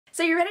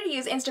So you're ready to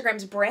use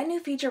Instagram's brand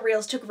new feature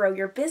Reels to grow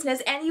your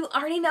business, and you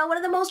already know one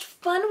of the most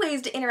fun ways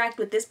to interact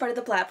with this part of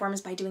the platform is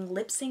by doing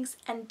lip syncs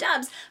and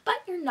dubs, but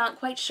you're not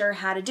quite sure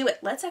how to do it.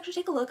 Let's actually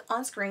take a look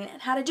on screen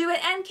at how to do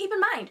it, and keep in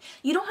mind,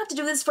 you don't have to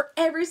do this for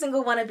every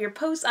single one of your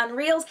posts on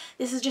Reels.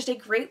 This is just a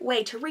great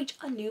way to reach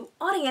a new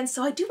audience,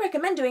 so I do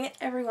recommend doing it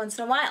every once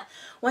in a while.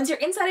 Once you're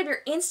inside of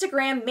your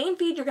Instagram main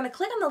feed, you're going to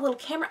click on the little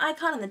camera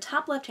icon in the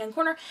top left-hand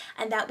corner,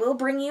 and that will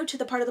bring you to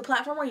the part of the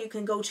platform where you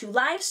can go to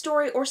Live,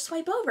 Story, or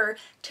swipe over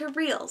to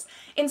Reels.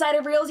 Inside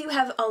of Reels, you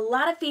have a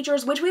lot of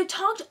features which we've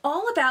talked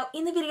all about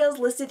in the videos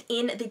listed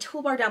in the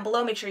toolbar down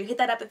below. Make sure you hit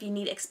that up if you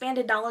need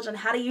expanded knowledge on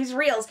how to use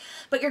Reels.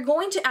 But you're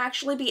going to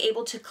actually be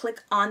able to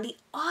click on the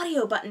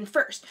audio button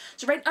first.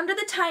 So right under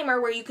the timer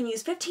where you can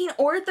use 15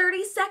 or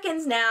 30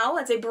 seconds now,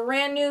 that's a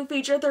brand new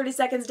feature, 30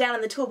 seconds down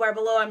in the toolbar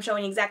below, I'm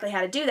showing you exactly how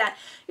to do that.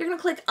 You're going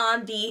to click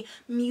on the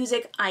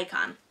music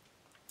icon.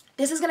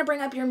 This is going to bring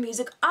up your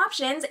music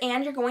options,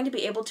 and you're going to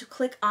be able to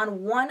click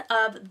on one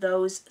of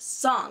those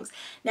songs.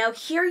 Now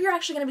here you're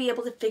actually going to be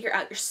able to figure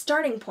out your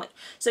starting point.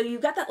 So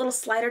you've got that little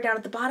slider down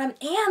at the bottom,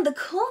 and the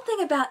cool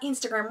thing about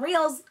Instagram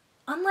Reels,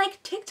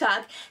 unlike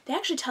TikTok, they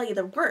actually tell you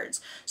the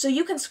words. So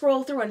you can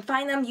scroll through and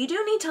find them. You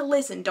do need to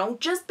listen. Don't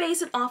just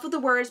base it off of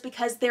the words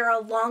because there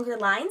are longer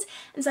lines,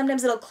 and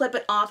sometimes it'll clip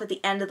it off at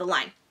the end of the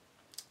line.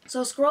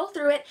 So scroll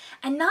through it,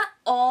 and not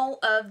all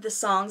of the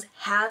songs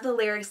have the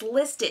lyrics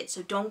listed,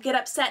 so don't get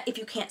upset if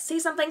you can't see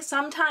something.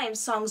 Sometimes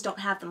songs don't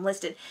have them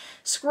listed.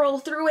 Scroll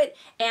through it,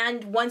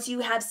 and once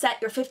you have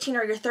set your 15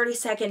 or your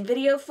 30-second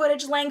video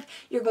footage length,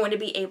 you're going to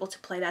be able to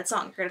play that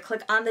song. You're going to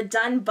click on the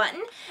Done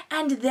button,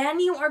 and then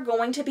you are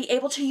going to be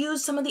able to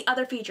use some of the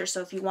other features.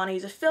 So if you want to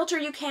use a filter,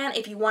 you can.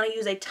 If you want to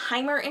use a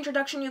timer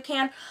introduction, you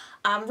can.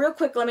 Real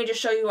quick, let me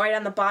just show you right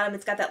on the bottom.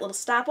 It's got that little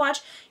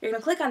stopwatch. You're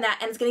going to click on that,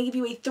 and it's going to give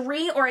you a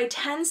 3 or a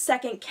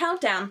 10-second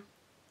countdown,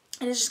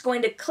 and it's just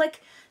going to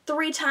click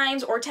 3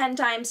 times or 10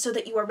 times so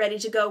that you are ready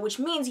to go, which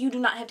means you do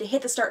not have to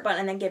hit the start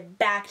button and then get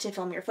back to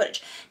film your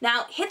footage.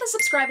 Now, hit the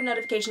subscribe and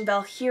notification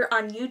bell here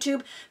on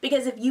YouTube,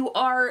 because if you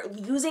are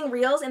using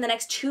Reels in the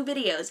next 2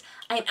 videos,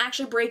 I am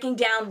actually breaking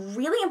down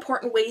really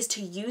important ways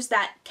to use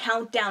that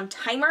countdown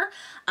timer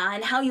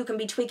and how you can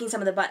be tweaking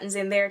some of the buttons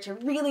in there to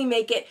really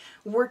make it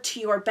work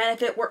to your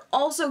benefit. We're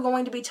also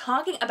going to be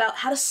talking about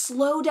how to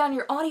slow down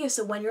your audio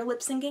so when you're lip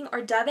syncing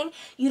or dubbing,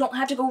 you don't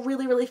have to go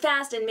really, really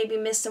fast and maybe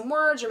miss some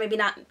words or maybe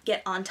not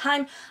get on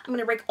time. I'm going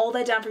to break all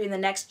that down for you in the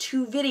next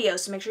 2 videos,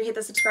 so make sure you hit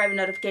the subscribe and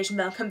notification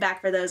bell and come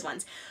back for those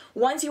ones.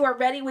 Once you are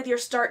ready with your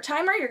start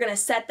timer, you're going to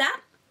set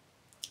that.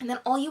 And then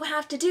all you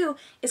have to do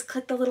is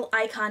click the little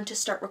icon to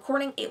start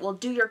recording. It will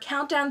do your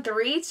countdown,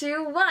 3,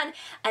 2, 1,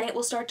 and it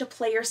will start to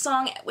play your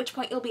song, at which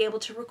point you'll be able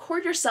to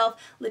record yourself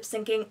lip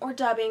syncing or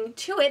dubbing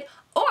to it.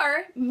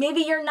 Or maybe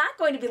you're not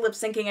going to be lip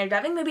syncing or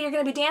dubbing, maybe you're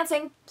going to be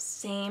dancing.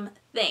 Same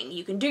thing.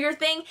 You can do your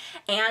thing,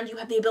 and you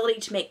have the ability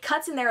to make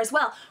cuts in there as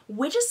well,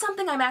 which is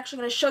something I'm actually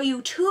going to show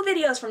you 2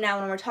 videos from now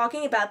when we're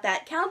talking about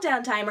that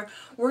countdown timer.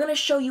 We're going to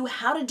show you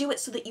how to do it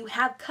so that you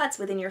have cuts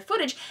within your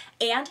footage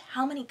and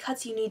how many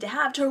cuts you need to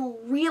have to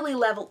really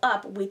level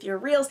up with your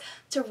Reels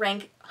to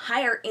rank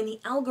higher in the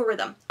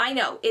algorithm. I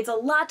know, it's a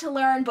lot to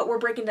learn, but we're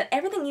breaking down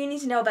everything you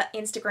need to know about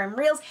Instagram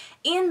Reels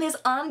in this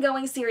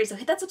ongoing series. So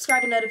hit that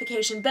subscribe and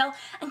notification bell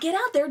and get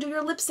out there, do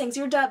your lip syncs,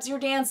 your dubs, your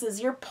dances,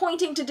 you're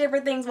pointing to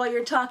different things while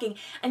you're talking,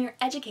 and you're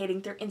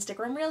educating through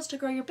Instagram Reels to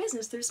grow your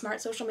business through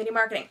smart social media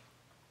marketing.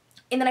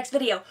 In the next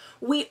video,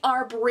 we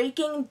are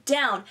breaking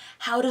down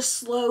how to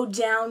slow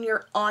down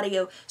your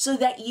audio so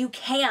that you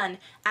can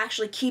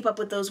actually keep up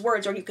with those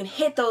words, or you can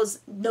hit those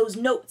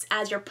notes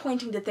as you're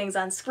pointing to things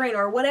on screen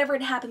or whatever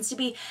it happens to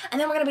be. And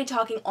then we're going to be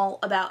talking all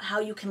about how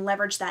you can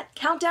leverage that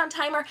countdown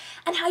timer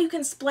and how you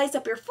can splice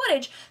up your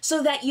footage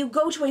so that you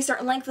go to a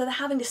certain length without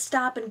having to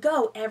stop and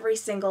go every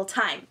single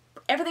time.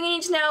 Everything you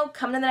need to know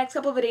coming in the next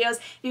couple of videos.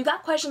 If you've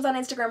got questions on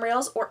Instagram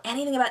Reels or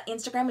anything about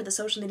Instagram or the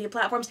social media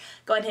platforms,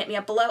 go ahead and hit me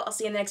up below. I'll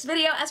see you in the next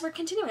video as we're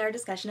continuing our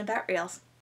discussion about Reels.